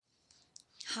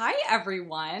Hi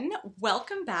everyone,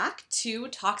 welcome back to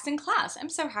Talks in Class. I'm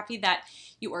so happy that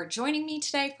you are joining me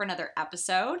today for another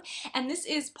episode, and this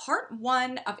is part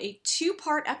one of a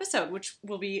two-part episode, which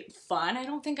will be fun. I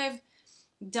don't think I've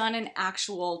done an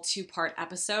actual two-part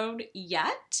episode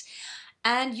yet,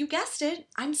 and you guessed it,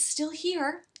 I'm still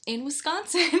here in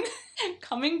Wisconsin,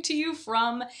 coming to you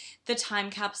from the time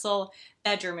capsule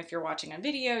bedroom. If you're watching on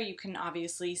video, you can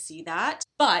obviously see that.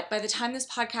 But by the time this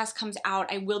podcast comes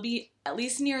out, I will be at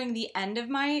least nearing the end of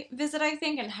my visit, I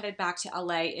think, and headed back to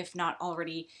LA, if not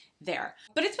already there.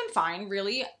 But it's been fine,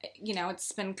 really. You know,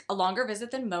 it's been a longer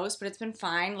visit than most, but it's been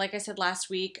fine. Like I said last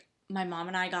week, my mom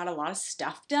and I got a lot of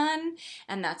stuff done,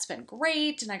 and that's been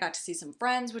great. And I got to see some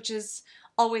friends, which is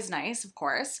always nice, of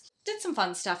course. Did some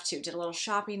fun stuff too. Did a little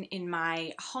shopping in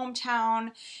my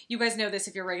hometown. You guys know this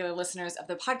if you're regular listeners of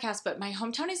the podcast, but my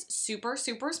hometown is super,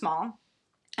 super small.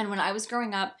 And when I was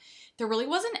growing up, there really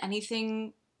wasn't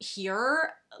anything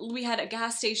here. We had a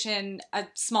gas station, a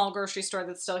small grocery store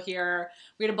that's still here.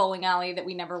 We had a bowling alley that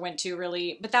we never went to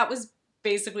really, but that was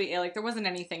basically it. Like, there wasn't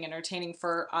anything entertaining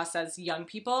for us as young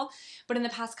people. But in the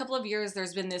past couple of years,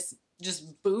 there's been this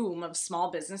just boom of small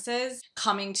businesses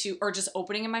coming to, or just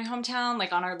opening in my hometown,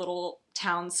 like on our little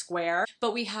town square.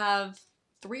 But we have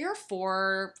 3 or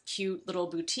 4 cute little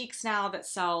boutiques now that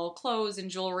sell clothes and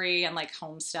jewelry and like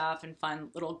home stuff and fun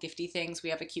little gifty things. We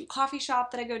have a cute coffee shop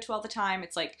that I go to all the time.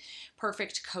 It's like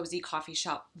perfect cozy coffee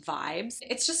shop vibes.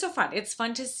 It's just so fun. It's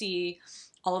fun to see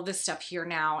all of this stuff here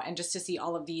now, and just to see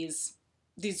all of these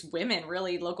women,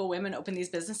 really local women, open these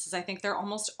businesses. I think they're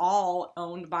almost all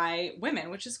owned by women,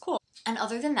 which is cool. And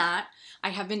other than that, I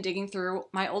have been digging through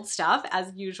my old stuff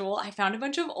as usual. I found a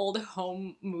bunch of old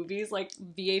home movies, like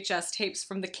VHS tapes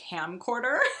from the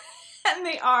camcorder, and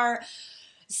they are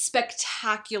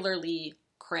spectacularly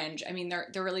cringe. I mean,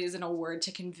 there really isn't a word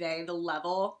to convey the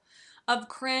level of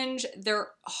cringe. They're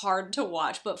hard to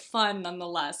watch, but fun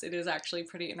nonetheless. It is actually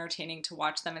pretty entertaining to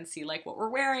watch them and see like what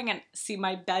we're wearing and see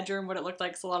my bedroom, what it looked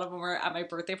like. So a lot of them were at my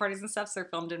birthday parties and stuff, so they're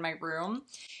filmed in my room.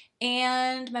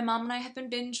 And my mom and I have been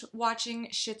binge watching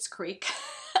Schitt's Creek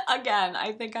again.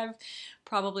 I think I've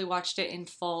probably watched it in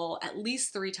full at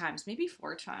least 3 times, maybe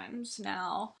 4 times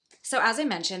now. So as I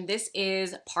mentioned, this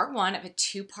is part 1 of a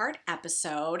 2-part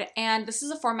episode, and this is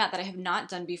a format that I have not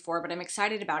done before, but I'm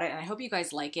excited about it, and I hope you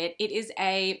guys like it. It is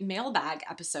a mailbag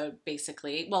episode,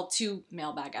 basically. Well, 2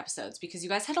 mailbag episodes, because you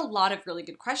guys had a lot of really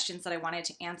good questions that I wanted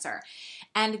to answer.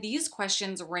 And these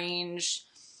questions range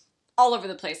all over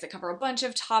the place. They cover a bunch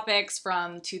of topics,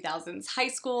 from 2000s high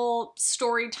school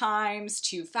story times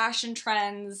to fashion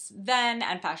trends then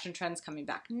and fashion trends coming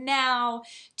back now,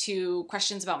 to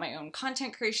questions about my own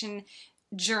content creation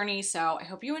journey. So I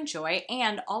hope you enjoy.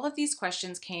 And all of these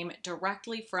questions came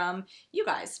directly from you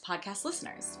guys, podcast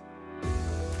listeners.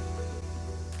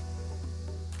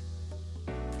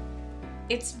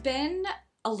 It's been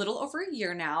a little over a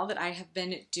year now that I have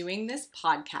been doing this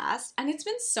podcast, and it's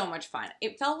been so much fun.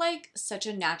 It felt like such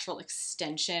a natural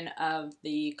extension of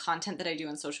the content that I do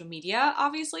on social media,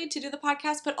 obviously, to do the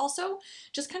podcast, but also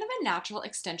just kind of a natural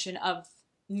extension of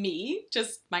me,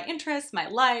 just my interests, my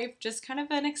life, just kind of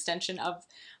an extension of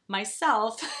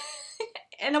myself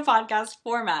in a podcast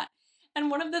format.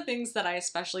 And one of the things that I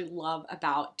especially love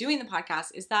about doing the podcast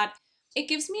is that it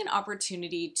gives me an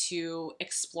opportunity to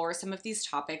explore some of these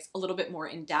topics a little bit more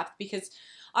in depth, because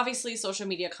obviously social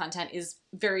media content is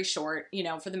very short. You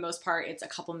know, for the most part, it's a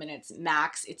couple minutes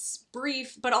max. It's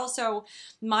brief, but also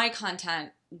my content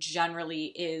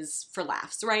generally is for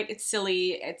laughs, right? It's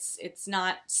silly. It's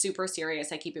not super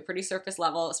serious. I keep it pretty surface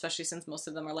level, especially since most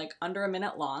of them are like under a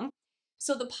minute long.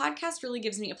 So the podcast really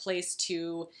gives me a place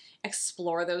to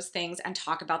explore those things and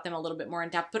talk about them a little bit more in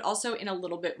depth, but also in a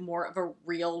little bit more of a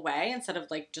real way instead of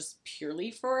like just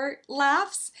purely for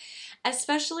laughs.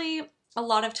 Especially a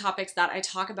lot of topics that I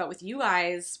talk about with you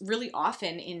guys really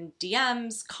often in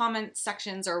DMs, comment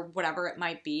sections, or whatever it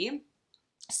might be.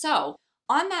 So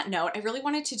on that note, I really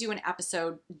wanted to do an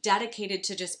episode dedicated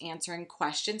to just answering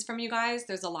questions from you guys.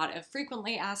 There's a lot of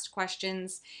frequently asked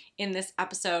questions in this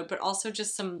episode, but also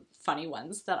just some funny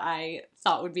ones that I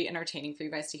thought would be entertaining for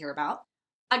you guys to hear about.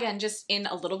 Again, just in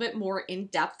a little bit more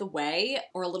in-depth way,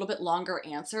 or a little bit longer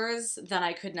answers than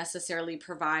I could necessarily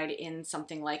provide in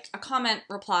something like a comment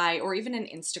reply or even an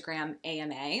Instagram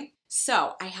AMA.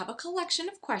 So I have a collection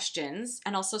of questions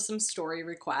and also some story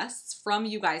requests from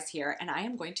you guys here, and I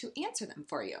am going to answer them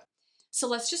for you. So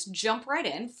let's just jump right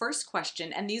in. First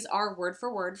question, and these are word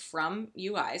for word from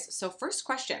you guys. So first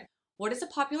question: what is a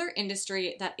popular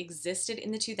industry that existed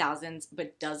in the 2000s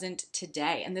but doesn't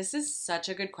today? And this is such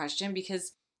a good question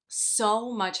because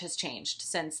so much has changed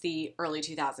since the early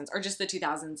 2000s, or just the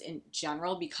 2000s in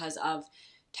general, because of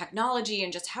technology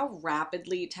and just how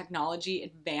rapidly technology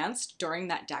advanced during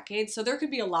that decade. So there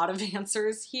could be a lot of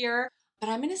answers here, but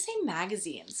I'm going to say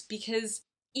magazines because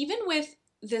even with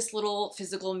this little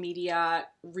physical media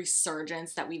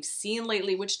resurgence that we've seen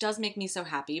lately, which does make me so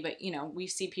happy, but we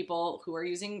see people who are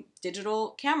using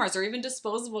digital cameras or even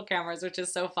disposable cameras, which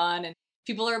is so fun, and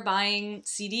people are buying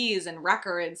CDs and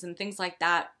records and things like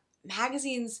that.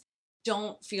 Magazines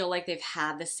don't feel like they've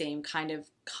had the same kind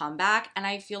of comeback, and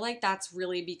I feel like that's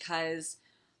really because,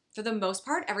 for the most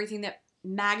part, everything that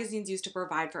magazines used to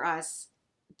provide for us,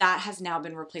 that has now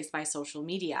been replaced by social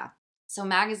media. So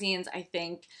magazines, I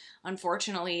think,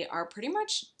 unfortunately, are pretty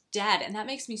much dead. And that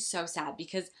makes me so sad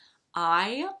because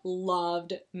I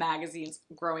loved magazines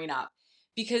growing up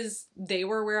because they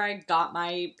were where I got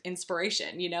my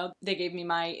inspiration. They gave me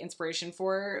my inspiration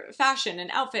for fashion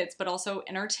and outfits, but also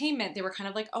entertainment. They were kind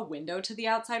of like a window to the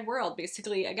outside world.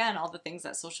 Basically, again, all the things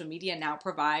that social media now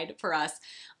provide for us,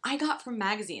 I got from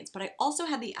magazines. But I also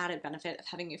had the added benefit of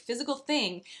having a physical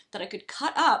thing that I could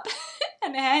cut up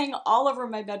and hang all over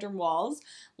my bedroom walls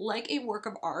like a work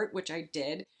of art, which I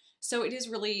did. So it is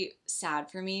really sad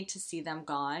for me to see them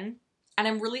gone. And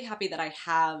I'm really happy that I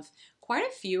have quite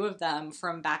a few of them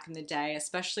from back in the day,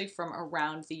 especially from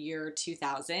around the year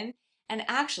 2000. And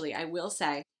actually, I will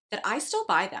say that I still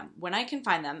buy them when I can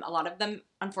find them. A lot of them,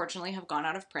 unfortunately, have gone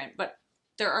out of print, but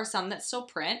there are some that still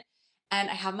print. And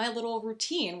I have my little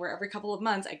routine where every couple of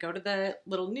months I go to the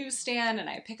little newsstand and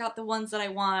I pick out the ones that I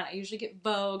want. I usually get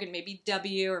Vogue and maybe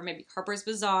W or maybe Harper's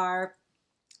Bazaar.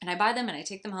 And I buy them and I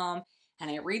take them home and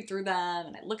I read through them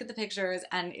and I look at the pictures,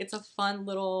 and it's a fun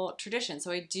little tradition.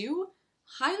 So I do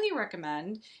highly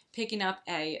recommend picking up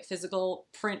a physical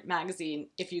print magazine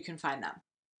if you can find them.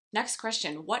 Next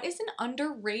question, what is an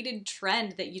underrated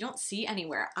trend that you don't see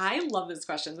anywhere? I love this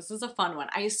question. This is a fun one.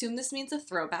 I assume this means a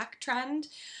throwback trend.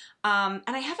 And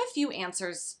I have a few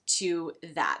answers to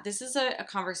that. This is a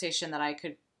conversation that I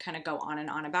could kind of go on and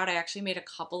on about. I actually made a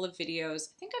couple of videos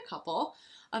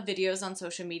on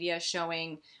social media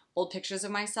showing old pictures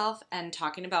of myself and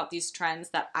talking about these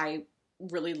trends that I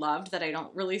really loved that I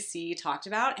don't really see talked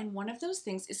about. And one of those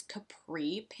things is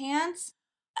capri pants.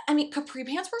 I mean, capri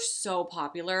pants were so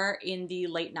popular in the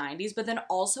late 90s, but then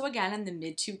also again in the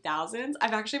mid 2000s.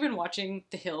 I've actually been watching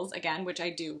The Hills again, which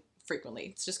I do frequently.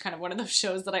 It's just kind of one of those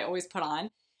shows that I always put on.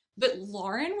 But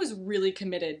Lauren was really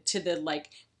committed to the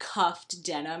cuffed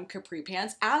denim capri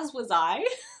pants, as was I.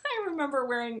 I remember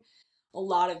wearing a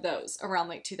lot of those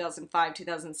around 2005,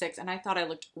 2006, and I thought I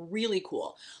looked really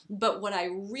cool. But what I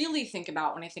really think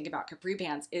about when I think about capri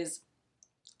pants is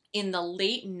in the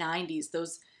late 90s,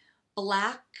 those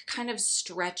black kind of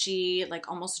stretchy,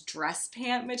 almost dress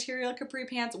pant material capri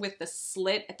pants with the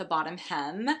slit at the bottom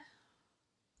hem.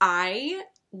 I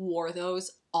wore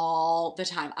those all the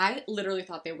time. I literally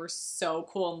thought they were so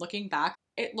cool. And looking back,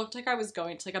 it looked like I was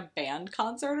going to a band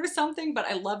concert or something, but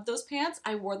I loved those pants.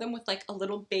 I wore them with a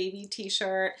little baby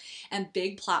t-shirt and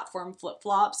big platform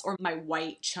flip-flops or my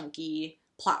white chunky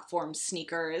platform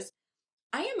sneakers.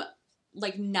 I am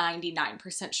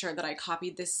 99% sure that I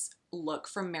copied this look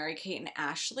from Mary-Kate and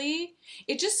Ashley.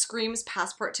 It just screams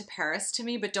Passport to Paris to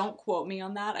me, but don't quote me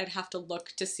on that. I'd have to look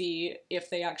to see if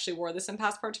they actually wore this in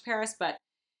Passport to Paris, but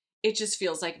it just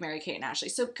feels like Mary-Kate and Ashley.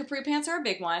 So capri pants are a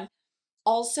big one.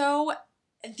 Also,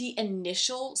 the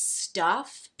initial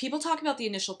stuff, people talk about the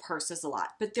initial purses a lot,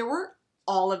 but there were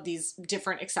all of these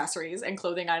different accessories and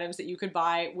clothing items that you could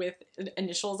buy with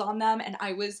initials on them, and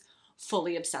I was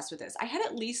fully obsessed with this. I had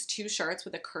at least 2 shirts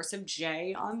with a cursive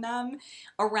J on them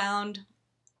around,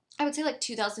 I would say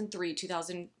 2003,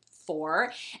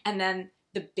 2004, and then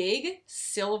the big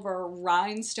silver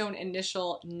rhinestone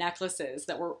initial necklaces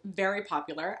that were very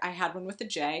popular. I had one with a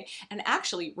J, and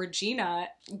actually Regina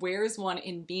wears one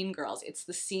in Mean Girls. It's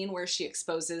the scene where she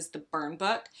exposes the burn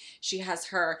book. She has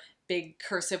her big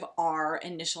cursive R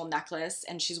initial necklace,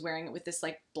 and she's wearing it with this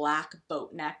black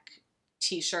boat neck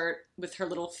t-shirt with her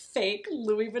little fake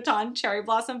Louis Vuitton cherry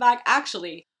blossom bag.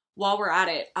 Actually, while we're at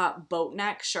it, boat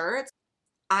neck shirts.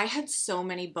 I had so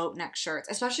many boat neck shirts,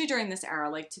 especially during this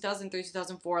era, 2003,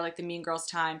 2004, the Mean Girls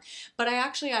time. But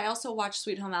I also watched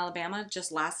Sweet Home Alabama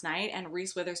just last night, and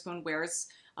Reese Witherspoon wears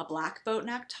a black boat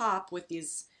neck top with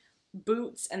these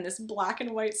boots and this black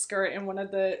and white skirt in one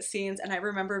of the scenes. And I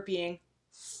remember being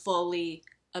fully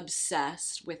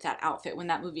obsessed with that outfit when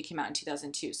that movie came out in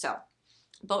 2002. So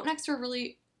boat necks were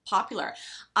really popular.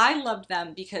 I loved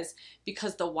them because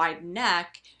the wide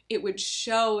neck, it would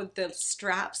show the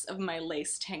straps of my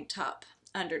lace tank top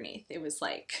underneath. It was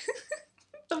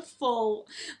the full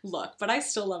look, but I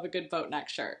still love a good boat neck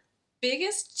shirt.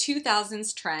 Biggest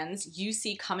 2000s trends you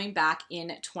see coming back in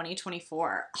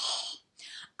 2024.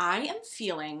 I am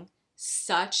feeling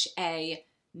such a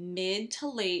mid to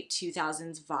late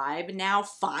 2000s vibe now,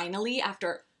 finally,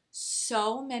 after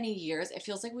so many years. It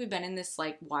feels like we've been in this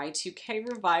like Y2K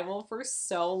revival for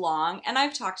so long, and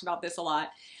I've talked about this a lot.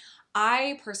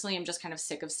 I personally am just kind of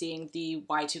sick of seeing the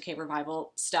Y2K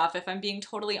revival stuff, if I'm being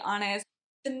totally honest.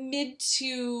 The mid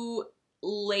to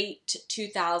late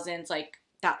 2000s, like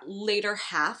that later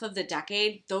half of the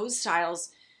decade, those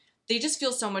styles, they just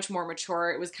feel so much more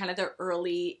mature. It was kind of the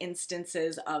early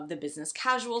instances of the business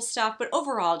casual stuff, but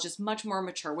overall just much more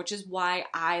mature, which is why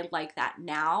I like that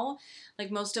now.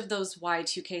 Like most of those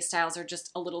Y2K styles are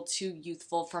just a little too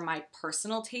youthful for my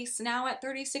personal tastes now at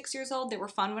 36 years old. They were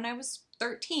fun when I was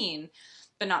 13,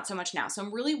 but not so much now. So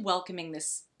I'm really welcoming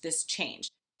this change.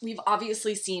 We've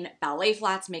obviously seen ballet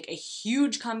flats make a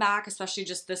huge comeback, especially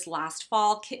just this last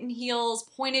fall. Kitten heels,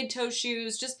 pointed toe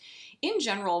shoes, just in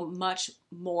general, much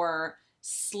more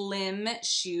slim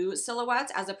shoe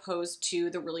silhouettes as opposed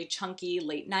to the really chunky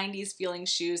late 90s feeling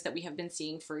shoes that we have been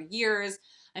seeing for years.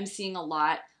 I'm seeing a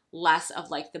lot less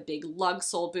of like the big lug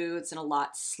sole boots and a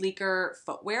lot sleeker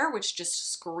footwear, which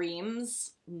just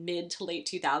screams mid to late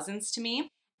 2000s to me.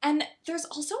 And there's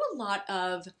also a lot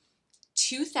of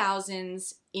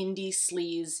 2000s indie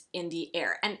sleaze in the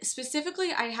air. And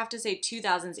specifically, I have to say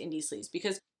 2000s indie sleaze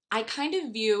because I kind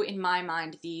of view in my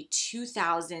mind the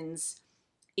 2000s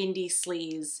indie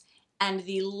sleaze and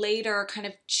the later kind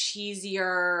of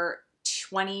cheesier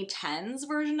 2010s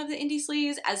version of the indie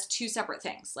sleaze as two separate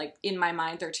things. Like in my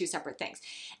mind, they're two separate things.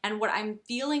 And what I'm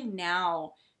feeling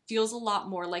now feels a lot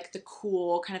more like the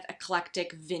cool, kind of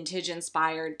eclectic, vintage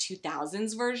inspired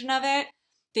 2000s version of it.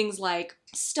 Things like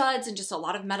studs and just a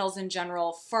lot of metals in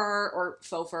general, fur or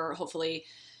faux fur, hopefully,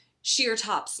 sheer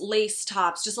tops, lace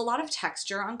tops, just a lot of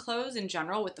texture on clothes in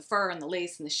general with the fur and the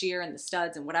lace and the sheer and the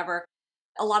studs and whatever.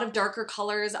 A lot of darker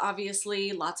colors,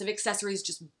 obviously, lots of accessories,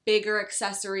 just bigger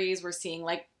accessories. We're seeing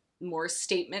like more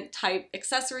statement type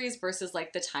accessories versus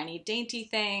like the tiny dainty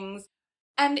things.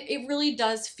 And it really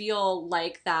does feel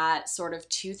like that sort of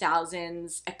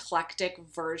 2000s eclectic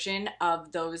version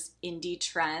of those indie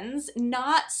trends.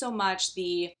 Not so much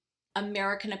the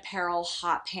American Apparel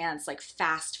hot pants, like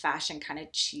fast fashion kind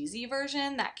of cheesy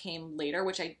version that came later,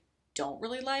 which I don't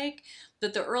really like.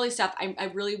 But the early stuff, I'm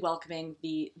really welcoming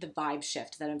the vibe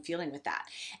shift that I'm feeling with that.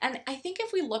 And I think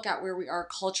if we look at where we are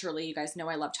culturally, you guys know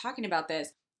I love talking about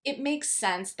this, it makes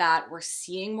sense that we're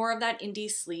seeing more of that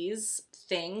indie sleaze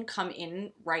thing come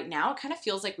in right now. It kind of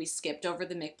feels like we skipped over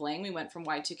the McBling. We went from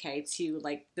Y2K to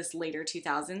like this later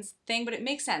 2000s thing, but it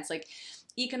makes sense. Like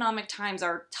economic times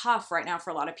are tough right now for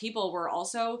a lot of people. We're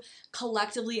also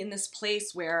collectively in this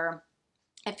place where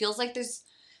it feels like there's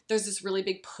this really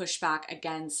big pushback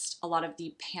against a lot of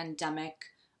the pandemic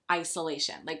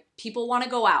isolation. Like people want to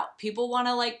go out. People want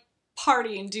to like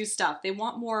party and do stuff. They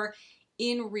want more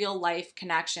in real life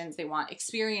connections. They want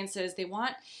experiences. They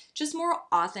want just more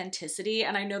authenticity.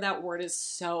 And I know that word is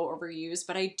so overused,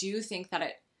 but I do think that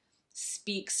it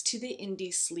speaks to the indie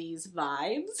sleaze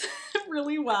vibes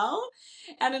really well.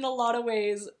 And in a lot of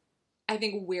ways, I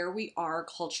think where we are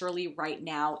culturally right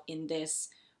now in this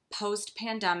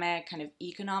post-pandemic kind of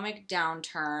economic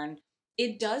downturn,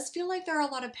 it does feel like there are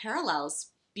a lot of parallels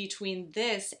between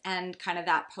this and kind of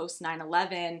that post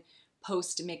 9/11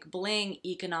 post McBling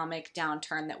economic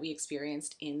downturn that we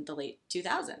experienced in the late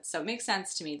 2000s. So it makes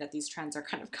sense to me that these trends are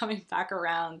kind of coming back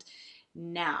around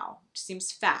now. It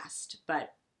seems fast,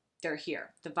 but they're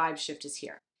here. The vibe shift is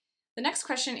here. The next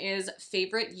question is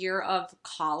favorite year of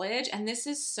college, and this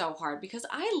is so hard because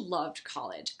I loved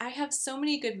college. I have so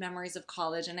many good memories of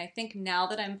college, and I think now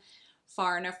that I'm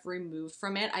far enough removed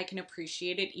from it, I can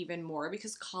appreciate it even more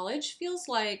because college feels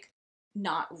like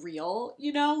not real,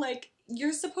 you know? Like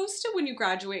you're supposed to, when you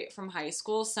graduate from high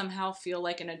school, somehow feel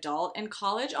like an adult, and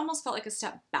college almost felt like a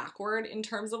step backward in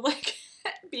terms of like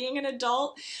being an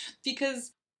adult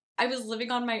because I was living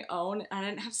on my own and I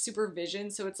didn't have supervision.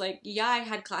 So it's like, yeah, I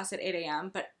had class at 8 a.m.,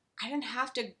 but I didn't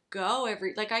have to go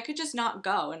like I could just not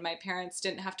go, and my parents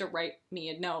didn't have to write me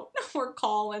a note or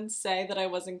call and say that I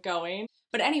wasn't going.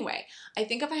 But anyway, I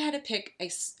think if I had to pick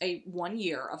a 1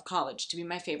 year of college to be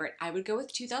my favorite, I would go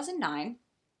with 2009,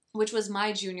 which was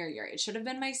my junior year. It should have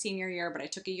been my senior year, but I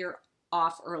took a year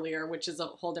off earlier, which is a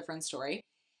whole different story.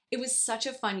 It was such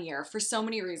a fun year for so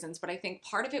many reasons, but I think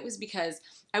part of it was because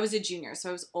I was a junior, so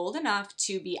I was old enough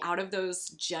to be out of those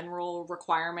general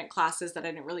requirement classes that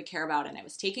I didn't really care about, and I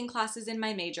was taking classes in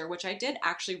my major, which I did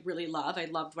actually really love. I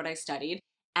loved what I studied,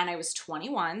 and I was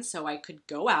 21, so I could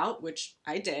go out, which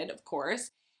I did, of course,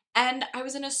 and I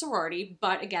was in a sorority,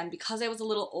 but again, because I was a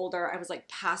little older, I was like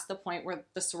past the point where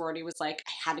the sorority was like,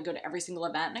 I had to go to every single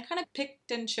event, and I kind of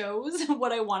picked and chose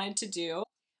what I wanted to do.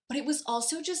 But it was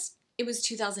also just, it was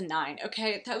 2009,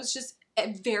 okay? That was just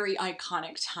a very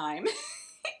iconic time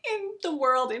in the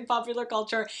world, in popular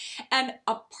culture, and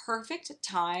a perfect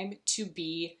time to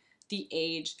be the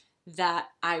age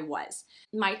that I was.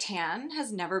 My tan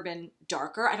has never been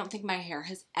darker. I don't think my hair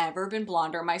has ever been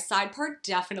blonder. My side part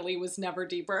definitely was never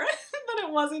deeper than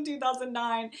it was in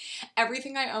 2009.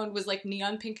 Everything I owned was like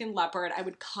neon pink and leopard. I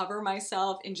would cover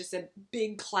myself in just a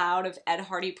big cloud of Ed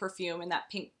Hardy perfume in that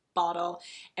pink bottle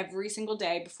every single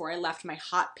day before I left my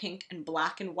hot pink and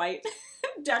black and white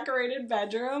decorated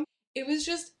bedroom. It was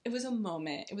just, it was a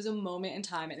moment. It was a moment in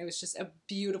time, and it was just a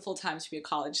beautiful time to be a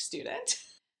college student.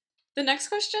 The next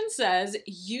question says,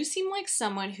 you seem like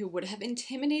someone who would have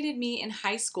intimidated me in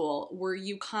high school. Were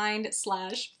you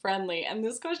kind/friendly? And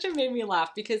this question made me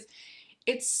laugh because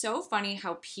it's so funny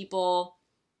how people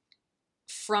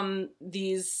from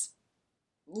these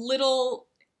little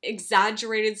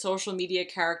exaggerated social media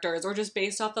characters, or just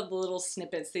based off of the little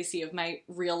snippets they see of my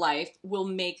real life, will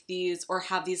make these or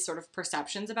have these sort of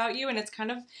perceptions about you. And it's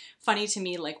kind of funny to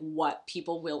me, like, what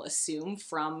people will assume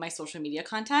from my social media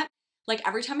content. Like,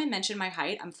 every time I mention my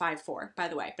height, I'm 5'4", by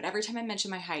the way, but every time I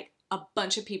mention my height, a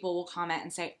bunch of people will comment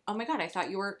and say, oh my God, I thought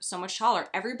you were so much taller.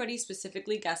 Everybody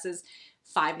specifically guesses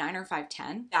 5'9" or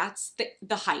 5'10". That's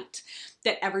the height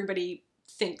that everybody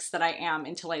thinks that I am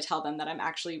until I tell them that I'm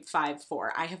actually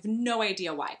 5'4". I have no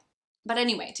idea why. But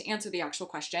anyway, to answer the actual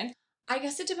question, I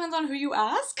guess it depends on who you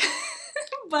ask,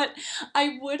 but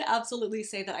I would absolutely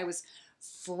say that I was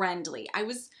friendly. I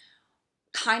was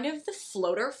kind of the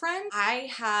floater friend. I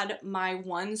had my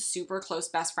one super close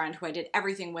best friend who I did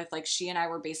everything with. Like, she and I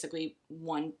were basically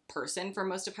one person for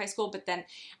most of high school. But then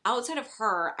outside of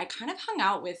her, I kind of hung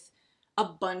out with a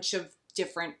bunch of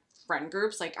different friend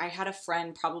groups. Like, I had a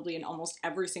friend probably in almost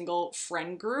every single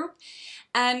friend group.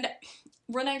 And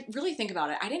when I really think about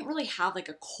it, I didn't really have like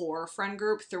a core friend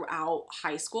group throughout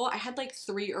high school. I had like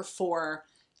 3 or 4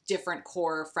 different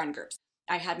core friend groups.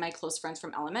 I had my close friends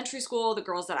from elementary school, the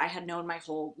girls that I had known my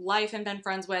whole life and been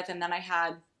friends with, and then I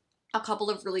had a couple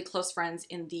of really close friends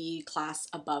in the class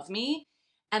above me.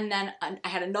 And then I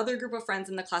had another group of friends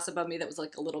in the class above me that was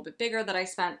like a little bit bigger that I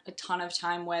spent a ton of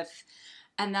time with.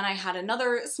 And then I had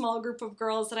another small group of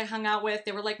girls that I hung out with.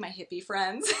 They were like my hippie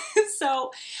friends.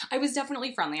 So I was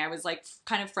definitely friendly. I was like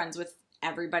kind of friends with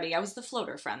everybody. I was the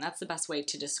floater friend. That's the best way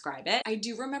to describe it. I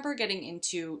do remember getting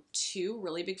into 2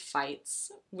 really big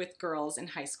fights with girls in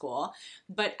high school,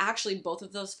 but actually both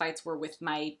of those fights were with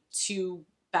my 2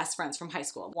 best friends from high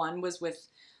school. One was with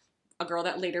a girl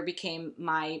that later became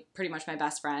pretty much my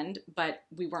best friend, but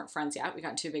we weren't friends yet. We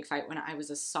got into a big fight when I was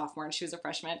a sophomore and she was a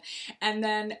freshman. And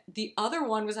then the other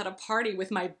one was at a party with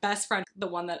my best friend, the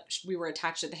one that we were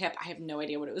attached at the hip. I have no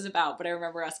idea what it was about, but I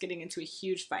remember us getting into a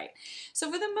huge fight.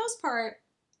 So for the most part,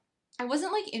 I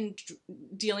wasn't like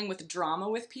dealing with drama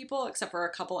with people, except for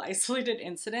a couple isolated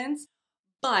incidents.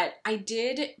 But I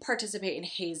did participate in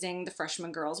hazing the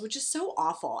freshman girls, which is so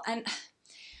awful. And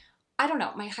I don't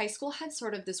know, my high school had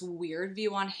sort of this weird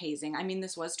view on hazing. I mean,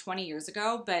 this was 20 years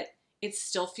ago, but it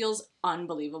still feels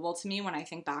unbelievable to me when I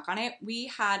think back on it. We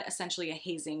had essentially a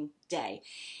hazing day.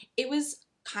 It was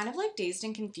kind of like Dazed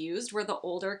and Confused, where the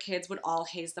older kids would all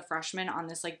haze the freshmen on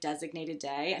this like designated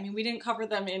day. I mean, we didn't cover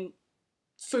them in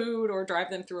food or drive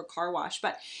them through a car wash,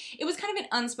 but it was kind of an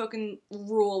unspoken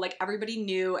rule. Like, everybody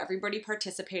knew, everybody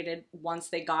participated once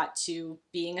they got to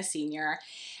being a senior.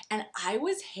 And I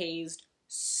was hazed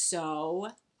so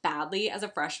badly as a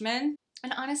freshman.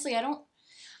 And honestly, I don't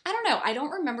know. I don't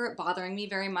remember it bothering me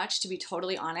very much, to be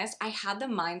totally honest. I had the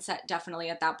mindset definitely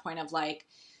at that point of like,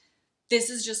 this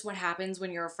is just what happens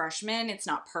when you're a freshman. It's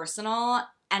not personal.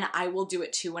 And I will do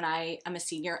it too when I am a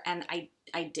senior. And I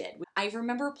did. I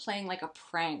remember playing like a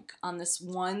prank on this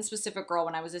one specific girl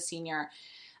when I was a senior.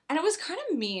 And it was kind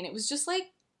of mean. It was just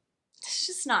like, it's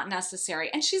just not necessary.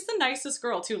 And she's the nicest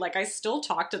girl too. Like, I still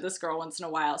talk to this girl once in a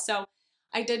while. So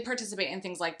I did participate in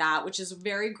things like that, which is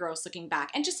very gross looking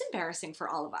back and just embarrassing for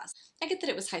all of us. I get that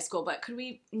it was high school, but could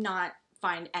we not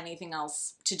find anything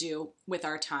else to do with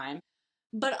our time?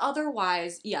 But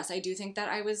otherwise, yes, I do think that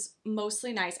I was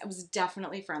mostly nice. I was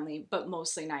definitely friendly, but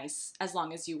mostly nice, as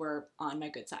long as you were on my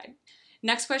good side.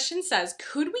 Next question says,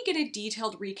 could we get a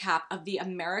detailed recap of the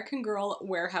American Girl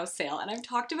warehouse sale? And I've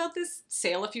talked about this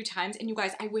sale a few times, and you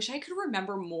guys, I wish I could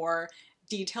remember more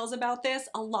details about this.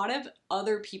 A lot of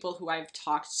other people who I've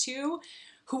talked to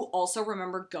who also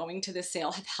remember going to this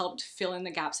sale have helped fill in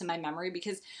the gaps in my memory,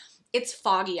 because it's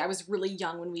foggy. I was really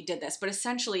young when we did this, but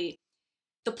essentially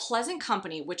the Pleasant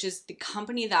Company, which is the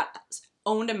company that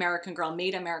owned American Girl,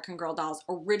 made American Girl dolls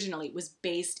originally, was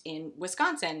based in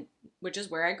Wisconsin, which is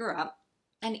where I grew up.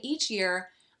 And each year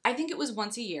I think it was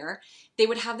once a year, they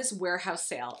would have this warehouse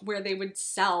sale where they would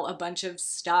sell a bunch of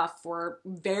stuff for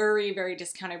very, very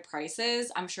discounted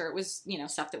prices. I'm sure it was, you know,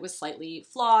 stuff that was slightly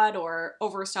flawed or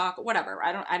overstock, whatever.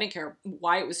 I didn't care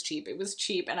why it was cheap. It was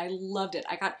cheap and I loved it.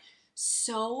 I got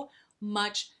so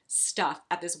much stuff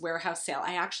at this warehouse sale.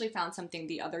 I actually found something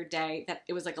the other day that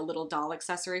it was like a little doll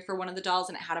accessory for one of the dolls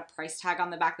and it had a price tag on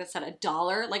the back that said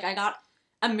 $1. Like I got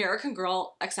American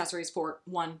Girl accessories for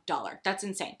 $1. That's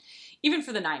insane. Even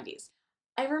for the 90s.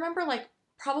 I remember like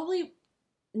probably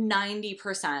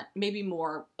 90%, maybe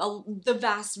more, the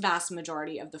vast, vast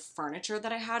majority of the furniture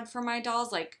that I had for my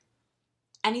dolls, like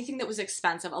anything that was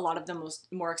expensive, a lot of the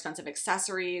more expensive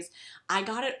accessories, I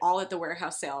got it all at the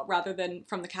warehouse sale rather than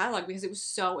from the catalog because it was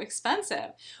so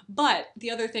expensive. But the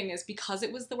other thing is because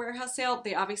it was the warehouse sale,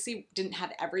 they obviously didn't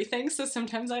have everything. So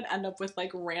sometimes I'd end up with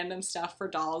like random stuff for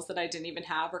dolls that I didn't even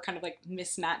have or kind of like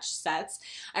mismatched sets.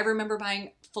 I remember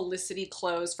buying Felicity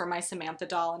clothes for my Samantha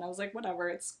doll and I was like,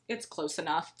 whatever, it's close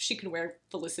enough. She can wear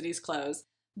Felicity's clothes.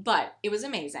 But it was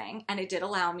amazing and it did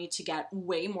allow me to get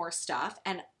way more stuff,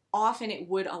 and often it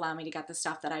would allow me to get the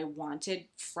stuff that I wanted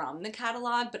from the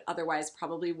catalog, but otherwise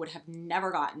probably would have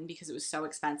never gotten because it was so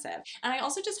expensive. And I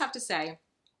also just have to say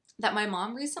that my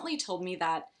mom recently told me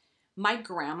that my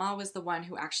grandma was the one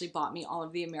who actually bought me all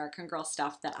of the American Girl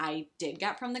stuff that I did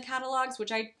get from the catalogs,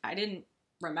 which I didn't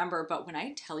remember. But when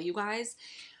I tell you guys,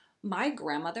 my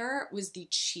grandmother was the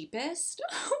cheapest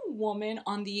woman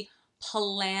on the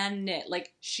planet.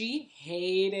 Like, she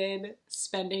hated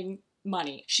spending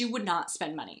money. She would not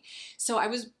spend money. So I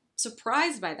was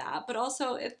surprised by that, but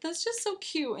also that's just so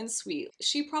cute and sweet.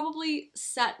 She probably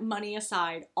set money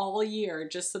aside all year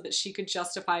just so that she could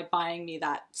justify buying me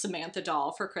that Samantha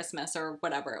doll for Christmas or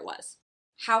whatever it was.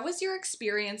 How was your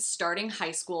experience starting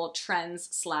high school,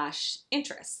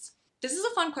 trends/interests? This is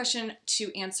a fun question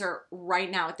to answer right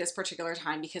now at this particular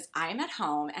time because I'm at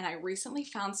home and I recently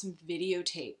found some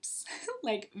videotapes,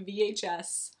 like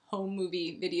VHS home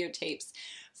movie videotapes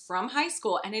from high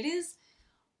school, and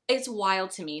it's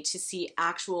wild to me to see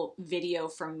actual video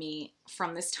from me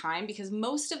from this time because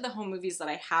most of the home movies that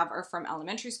I have are from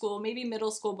elementary school, maybe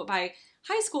middle school, but by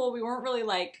high school we weren't really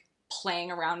like playing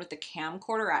around with the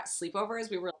camcorder at sleepovers.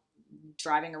 We were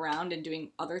driving around and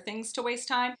doing other things to waste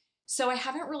time. So I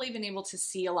haven't really been able to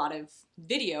see a lot of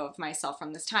video of myself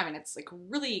from this time, and it's like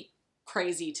really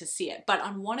crazy to see it. But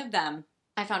on one of them,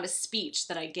 I found a speech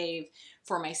that I gave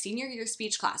for my senior year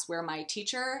speech class where my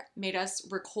teacher made us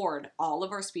record all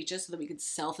of our speeches so that we could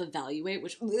self-evaluate,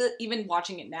 which even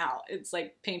watching it now, it's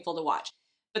like painful to watch.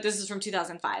 But this is from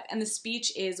 2005. And the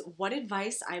speech is what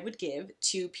advice I would give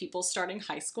to people starting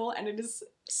high school. And it is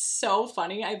so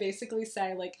funny. I basically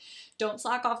say, like, don't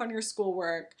slack off on your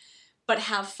schoolwork, but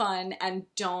have fun and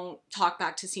don't talk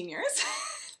back to seniors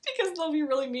because they'll be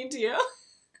really mean to you.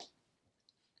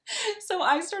 So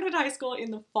I started high school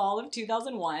in the fall of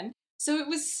 2001. So it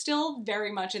was still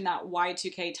very much in that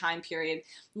Y2K time period.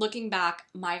 Looking back,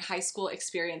 my high school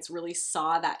experience really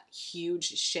saw that huge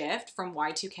shift from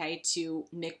Y2K to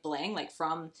Nick Bling, like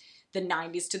from the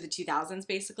 90s to the 2000s,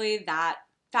 basically. That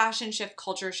fashion shift,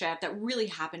 culture shift that really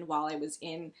happened while I was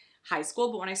in high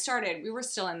school. But when I started, we were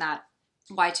still in that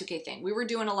Y2K thing. We were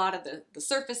doing a lot of the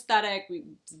surf aesthetic. We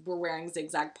were wearing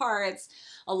zigzag parts,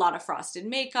 a lot of frosted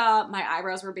makeup. My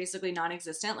eyebrows were basically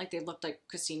non-existent. Like, they looked like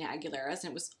Christina Aguilera's,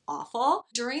 and it was awful.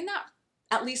 During that,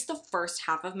 at least the first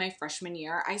half of my freshman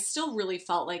year, I still really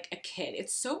felt like a kid.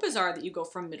 It's so bizarre that you go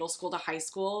from middle school to high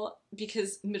school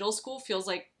because middle school feels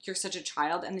like you're such a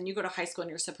child, and then you go to high school and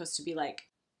you're supposed to be like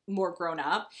more grown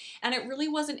up. And it really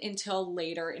wasn't until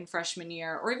later in freshman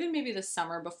year, or even maybe the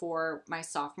summer before my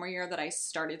sophomore year, that I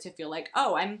started to feel like,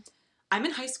 oh, I'm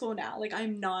in high school now. Like,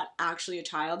 I'm not actually a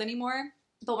child anymore.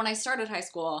 But when I started high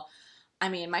school, I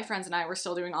mean, my friends and I were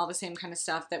still doing all the same kind of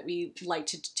stuff that we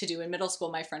liked to do in middle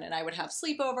school. My friend and I would have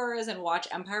sleepovers and watch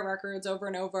Empire Records over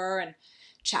and over and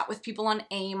chat with people on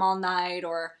AIM all night,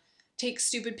 or take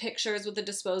stupid pictures with a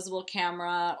disposable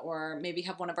camera, or maybe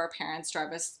have one of our parents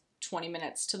drive us 20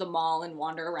 minutes to the mall and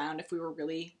wander around if we were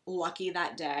really lucky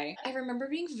that day. I remember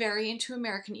being very into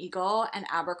American Eagle and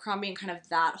Abercrombie and kind of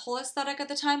that whole aesthetic at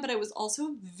the time, but I was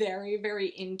also very, very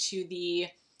into the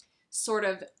sort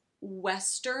of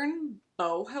Western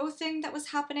boho thing that was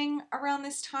happening around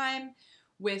this time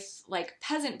with like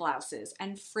peasant blouses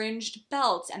and fringed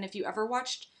belts. And if you ever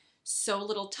watched So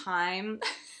Little Time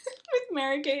with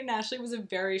Mary-Kate and Ashley, it was a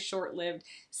very short-lived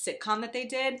sitcom that they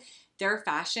did. Their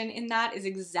fashion in that is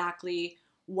exactly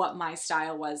what my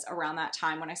style was around that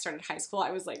time when I started high school. I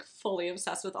was like fully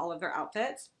obsessed with all of their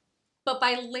outfits. But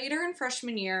by later in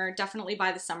freshman year, definitely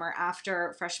by the summer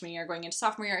after freshman year, going into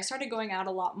sophomore year, I started going out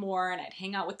a lot more and I'd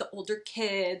hang out with the older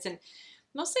kids, and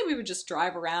mostly we would just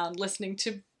drive around listening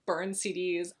to burn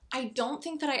CDs. I don't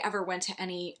think that I ever went to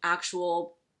any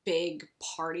actual big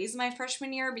parties my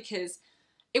freshman year because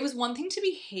it was one thing to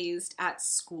be hazed at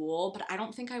school, but I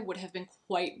don't think I would have been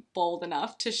quite bold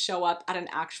enough to show up at an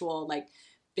actual like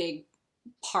big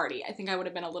party. I think I would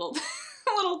have been a little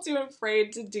a little too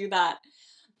afraid to do that.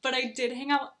 But I did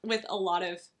hang out with a lot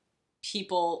of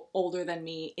people older than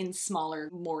me in smaller,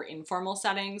 more informal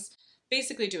settings,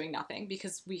 basically doing nothing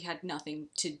because we had nothing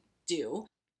to do.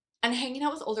 And hanging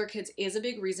out with older kids is a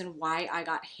big reason why I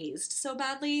got hazed so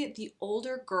badly. The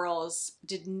older girls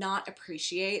did not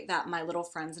appreciate that my little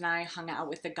friends and I hung out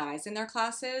with the guys in their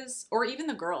classes, or even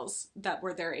the girls that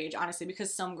were their age, honestly,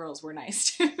 because some girls were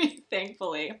nice to me,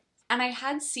 thankfully. And I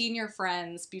had senior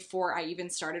friends before I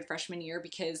even started freshman year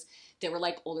because they were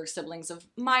like older siblings of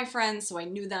my friends, so I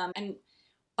knew them. And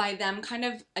by them kind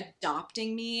of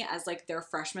adopting me as like their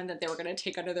freshman that they were going to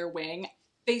take under their wing,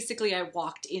 basically I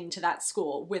walked into that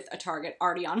school with a target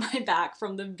already on my back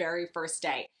from the very first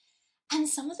day. And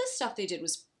some of the stuff they did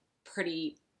was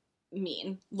pretty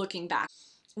mean looking back.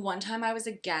 One time I was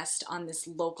a guest on this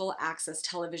local access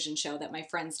television show that my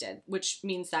friends did, which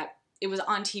means that it was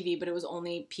on TV, but it was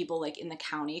only people like in the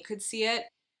county could see it.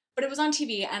 But it was on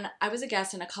TV and I was a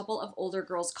guest, and a couple of older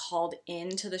girls called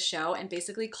into the show and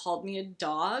basically called me a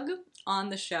dog on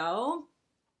the show.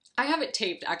 I have it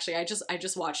taped actually. I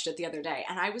just watched it the other day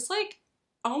and I was like,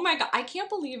 "Oh my God, I can't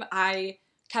believe I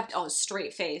kept a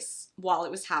straight face while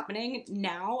it was happening."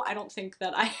 Now, I don't think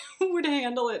that I would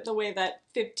handle it the way that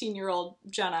 15-year-old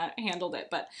Jenna handled it,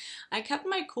 but I kept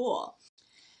my cool.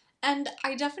 And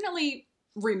I definitely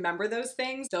remember those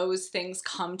things. Those things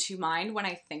come to mind when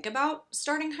I think about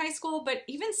starting high school, but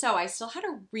even so, I still had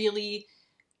a really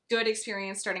good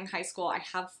experience starting high school. I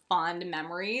have fond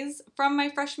memories from my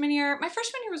freshman year. My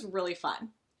freshman year was really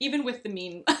fun, even with the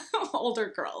mean older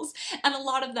girls. And a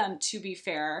lot of them, to be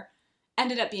fair,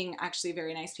 ended up being actually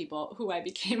very nice people who I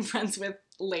became friends with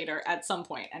later at some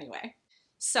point anyway.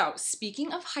 So,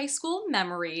 speaking of high school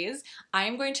memories, I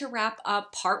am going to wrap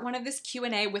up part one of this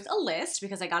Q&A with a list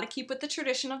because I got to keep with the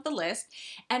tradition of the list.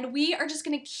 And we are just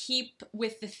going to keep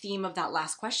with the theme of that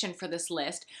last question for this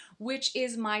list, which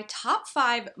is my top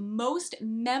 5 most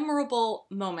memorable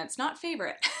moments, not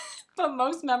favorite, but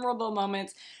most memorable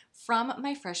moments from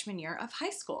my freshman year of high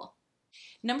school.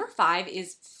 Number 5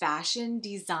 is fashion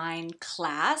design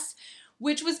class,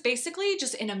 which was basically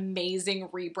just an amazing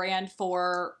rebrand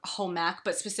for home ec,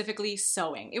 but specifically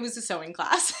sewing. It was a sewing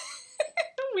class.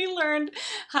 We learned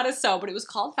how to sew, but it was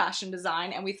called fashion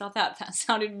design, and we thought that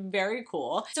sounded very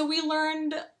cool. So we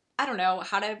learned, I don't know,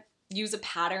 how to use a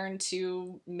pattern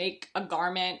to make a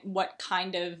garment, what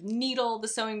kind of needle the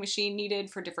sewing machine needed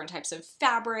for different types of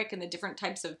fabric and the different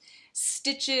types of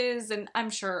stitches, and I'm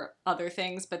sure other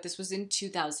things, but this was in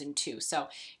 2002, so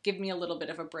give me a little bit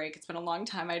of a break. It's been a long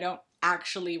time. I don't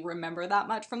actually remember that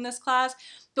much from this class,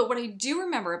 but what I do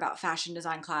remember about fashion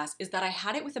design class is that I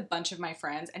had it with a bunch of my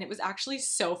friends and it was actually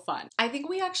so fun. I think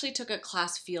we actually took a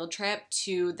class field trip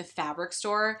to the fabric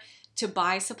store to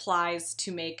buy supplies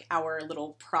to make our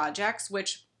little projects,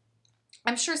 which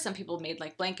I'm sure some people made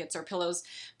like blankets or pillows,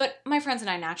 but my friends and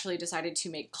I naturally decided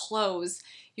to make clothes.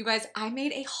 You guys, I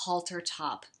made a halter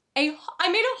top. I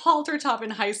made a halter top in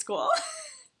high school.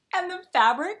 And the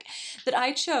fabric that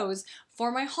I chose for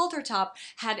my halter top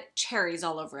had cherries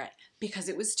all over it because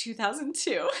it was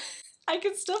 2002. I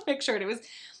can still picture it. It was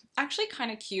actually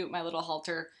kind of cute, my little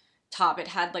halter top. It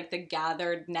had like the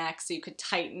gathered neck so you could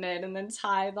tighten it and then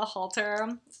tie the halter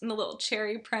and the little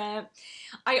cherry print.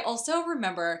 I also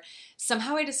remember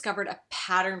somehow I discovered a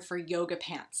pattern for yoga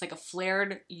pants, like a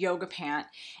flared yoga pant.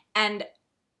 And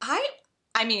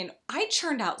I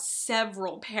churned out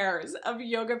several pairs of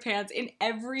yoga pants in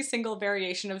every single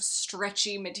variation of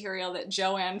stretchy material that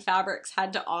Jo-Ann Fabrics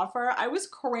had to offer. I was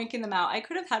cranking them out. I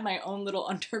could have had my own little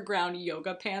underground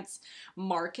yoga pants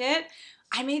market.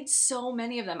 I made so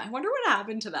many of them. I wonder what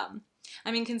happened to them.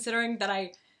 I mean, considering that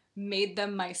I made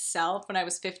them myself when I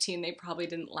was 15, they probably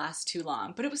didn't last too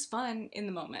long, but it was fun in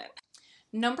the moment.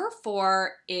 Number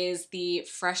 4 is the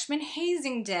freshman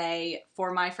hazing day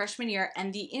for my freshman year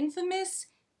and the infamous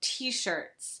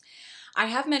t-shirts. I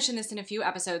have mentioned this in a few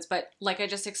episodes, but like I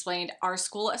just explained, our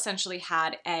school essentially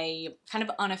had a kind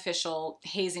of unofficial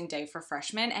hazing day for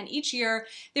freshmen, and each year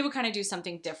they would kind of do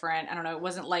something different. I don't know, it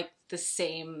wasn't like the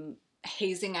same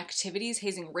hazing activities,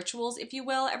 hazing rituals, if you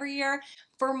will, every year.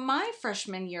 For my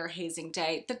freshman year hazing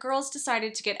day, the girls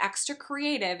decided to get extra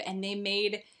creative and they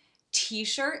made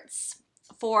t-shirts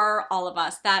for all of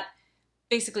us that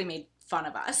basically made fun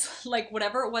of us. Like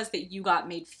whatever it was that you got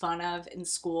made fun of in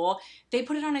school, they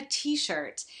put it on a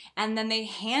t-shirt and then they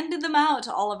handed them out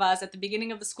to all of us at the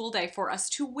beginning of the school day for us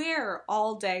to wear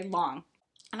all day long.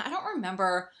 And I don't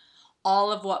remember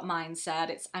all of what mine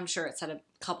said. I'm sure it said a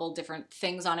couple different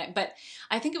things on it, but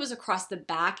I think it was across the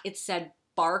back. It said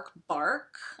bark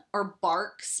bark or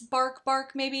barks bark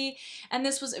bark maybe, and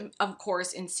this was of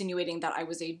course insinuating that I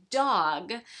was a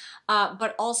dog,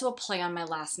 but also a play on my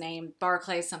last name,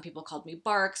 Barclay. Some people called me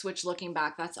Barks, which looking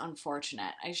back, that's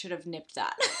unfortunate. I should have nipped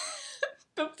that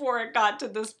before it got to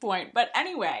this point. But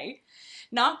anyway,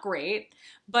 not great,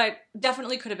 but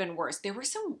definitely could have been worse. There were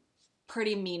some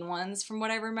pretty mean ones from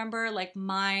what I remember. Like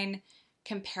mine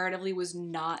comparatively was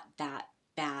not that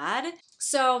bad.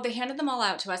 So they handed them all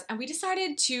out to us and we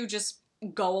decided to just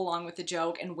go along with the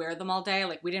joke and wear them all day.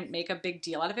 Like we didn't make a big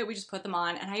deal out of it. We just put them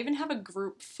on. And I even have a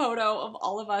group photo of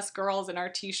all of us girls in our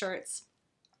t-shirts.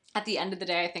 At the end of the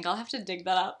day, I think I'll have to dig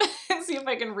that up and see if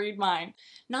I can read mine.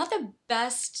 Not the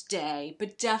best day,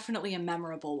 but definitely a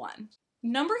memorable one.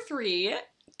 Number 3,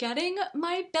 getting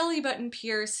my belly button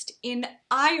pierced in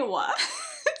Iowa,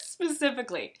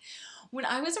 specifically. When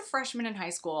I was a freshman in high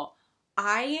school,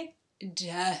 I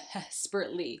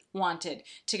desperately wanted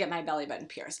to get my belly button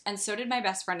pierced, and so did my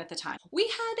best friend at the time. We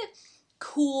had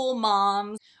cool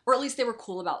moms, or at least they were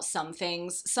cool about some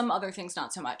things, some other things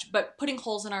not so much, but putting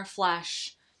holes in our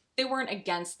flesh, they weren't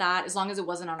against that as long as it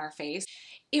wasn't on our face.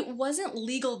 It wasn't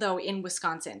legal though in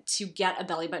Wisconsin to get a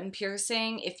belly button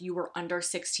piercing if you were under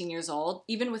 16 years old.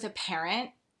 Even with a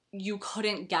parent, you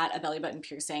couldn't get a belly button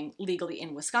piercing legally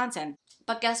in Wisconsin.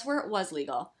 But guess where it was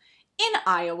legal? In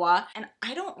Iowa. And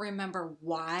I don't remember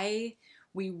why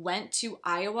we went to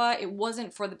Iowa. It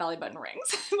wasn't for the belly button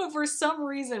rings, but for some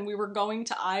reason we were going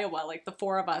to Iowa, like the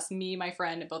 4 of us, me, my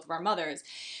friend, and both of our mothers.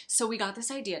 So we got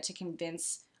this idea to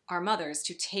convince our mothers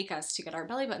to take us to get our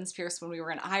belly buttons pierced when we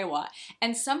were in Iowa.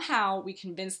 And somehow we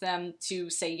convinced them to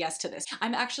say yes to this.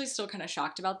 I'm actually still kind of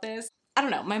shocked about this. I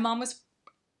don't know. My mom was,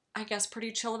 I guess,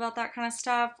 pretty chill about that kind of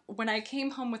stuff. When I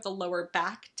came home with a lower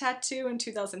back tattoo in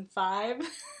 2005,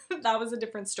 that was a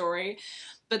different story.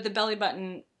 But the belly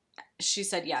button, she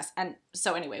said yes. And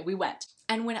so anyway, we went.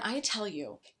 And when I tell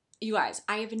you, you guys,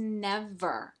 I have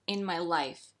never in my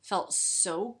life felt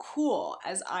so cool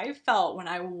as I felt when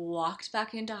I walked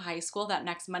back into high school that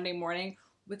next Monday morning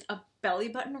with a belly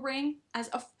button ring as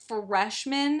a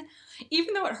freshman,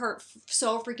 even though it hurt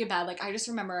so freaking bad. Like I just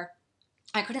remember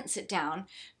I couldn't sit down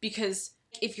because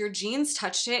if your jeans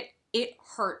touched it, it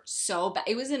hurt so bad.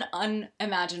 It was an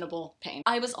unimaginable pain.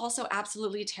 I was also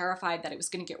absolutely terrified that it was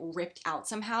going to get ripped out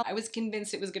somehow. I was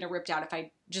convinced it was going to rip out if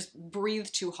I just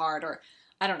breathed too hard or,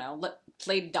 I don't know,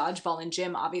 played dodgeball in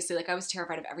gym, obviously. Like I was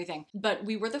terrified of everything. But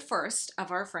we were the first of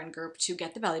our friend group to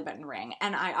get the belly button ring.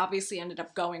 And I obviously ended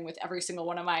up going with every single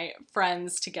one of my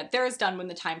friends to get theirs done when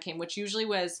the time came, which usually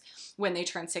was when they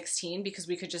turned 16 because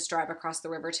we could just drive across the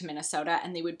river to Minnesota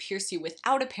and they would pierce you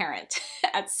without a parent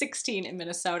at 16 in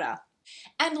Minnesota.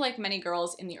 And like many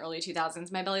girls in the early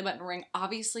 2000s, my belly button ring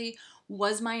obviously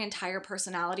was my entire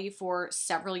personality for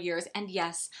several years. And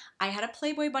yes, I had a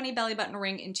Playboy Bunny belly button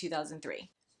ring in 2003.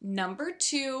 Number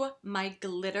 2, my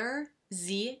glitter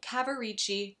Z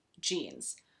Cavaricci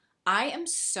jeans. I am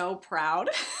so proud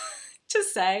to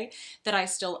say that I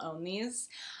still own these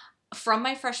from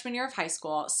my freshman year of high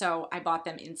school. So I bought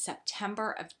them in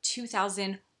September of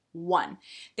 2001.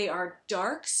 They are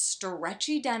dark,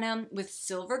 stretchy denim with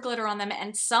silver glitter on them,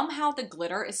 and somehow the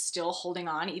glitter is still holding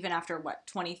on even after,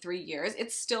 23 years?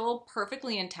 It's still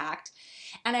perfectly intact.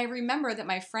 And I remember that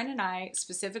my friend and I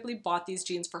specifically bought these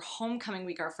jeans for homecoming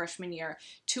week our freshman year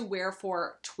to wear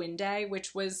for Twin Day,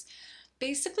 which was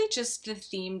basically just the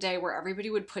theme day where everybody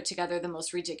would put together the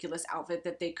most ridiculous outfit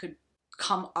that they could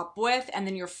come up with, and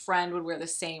then your friend would wear the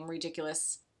same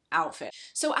ridiculous outfit.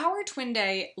 So our Twin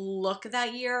Day look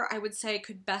that year, I would say,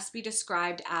 could best be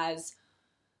described as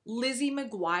Lizzie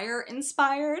McGuire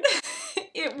inspired.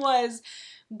 It was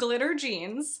glitter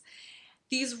jeans,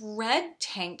 these red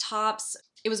tank tops.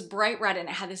 It was bright red and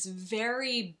it had this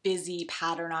very busy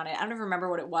pattern on it. I don't even remember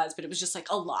what it was, but it was just like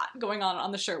a lot going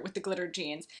on the shirt with the glitter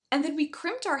jeans. And then we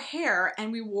crimped our hair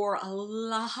and we wore a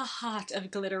lot of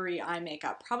glittery eye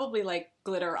makeup, probably like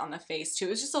glitter on the face too. It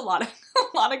was just a lot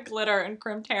of glitter and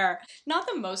crimped hair. Not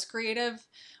the most creative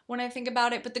when I think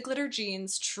about it, but the glitter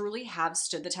jeans truly have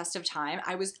stood the test of time.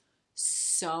 I was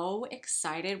so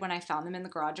excited when I found them in the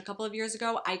garage a couple of years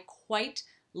ago. I quite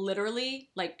literally,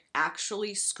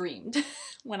 actually screamed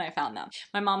when I found them.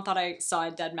 My mom thought I saw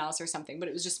a dead mouse or something, but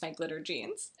it was just my glitter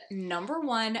jeans. Number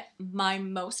 1, my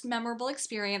most memorable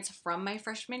experience from my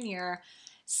freshman year,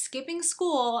 skipping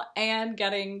school and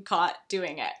getting caught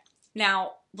doing it.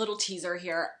 Now, little teaser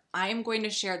here. I am going to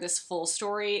share this full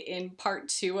story in part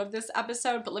 2 of this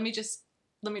episode, but let me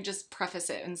just preface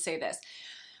it and say this.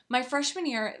 My freshman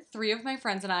year, 3 of my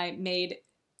friends and I made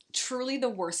truly the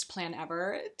worst plan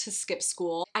ever to skip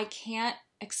school. I can't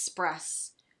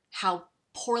express how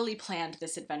poorly planned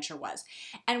this adventure was.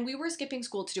 And we were skipping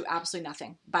school to do absolutely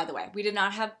nothing, by the way. We did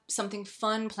not have something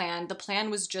fun planned. The plan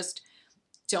was just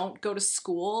don't go to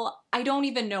school. I don't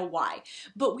even know why,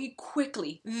 but we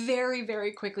quickly, very,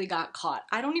 very quickly got caught.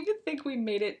 I don't even think we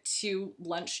made it to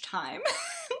lunchtime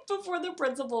before the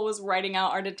principal was writing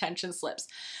out our detention slips.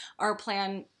 Our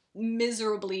plan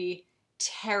miserably,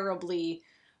 terribly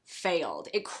failed.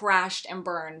 It crashed and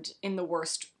burned in the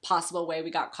worst possible way.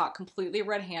 We got caught completely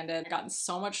red-handed. I got in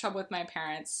so much trouble with my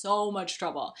parents, so much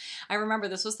trouble. I remember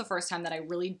this was the first time that I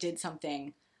really did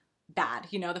something bad.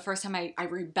 You know, the first time I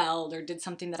rebelled or did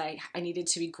something that I needed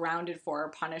to be grounded for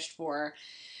or punished for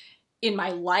in my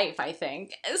life, I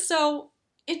think. So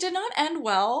it did not end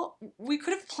well. We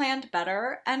could have planned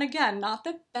better. And again, not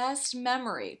the best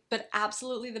memory, but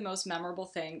absolutely the most memorable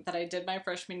thing that I did my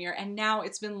freshman year. And now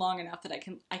it's been long enough that I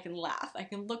can laugh. I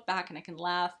can look back and I can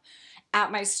laugh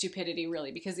at my stupidity,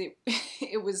 really, because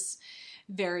it was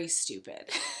very stupid.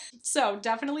 So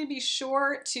definitely be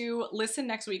sure to listen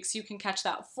next week so you can catch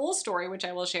that full story, which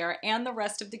I will share, and the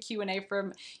rest of the Q&A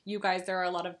from you guys. There are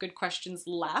a lot of good questions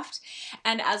left.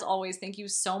 And as always, thank you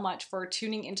so much for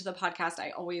tuning into the podcast. I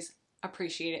always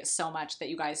appreciate it so much that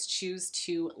you guys choose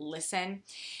to listen.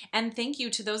 And thank you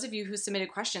to those of you who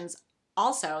submitted questions.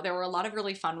 Also, there were a lot of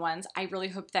really fun ones. I really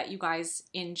hope that you guys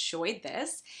enjoyed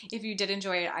this. If you did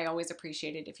enjoy it, I always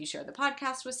appreciate it if you share the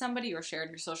podcast with somebody or share it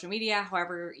on your social media,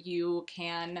 however you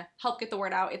can help get the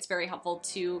word out. It's very helpful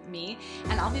to me.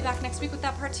 And I'll be back next week with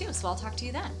that part 2, so I'll talk to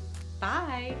you then.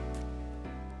 Bye!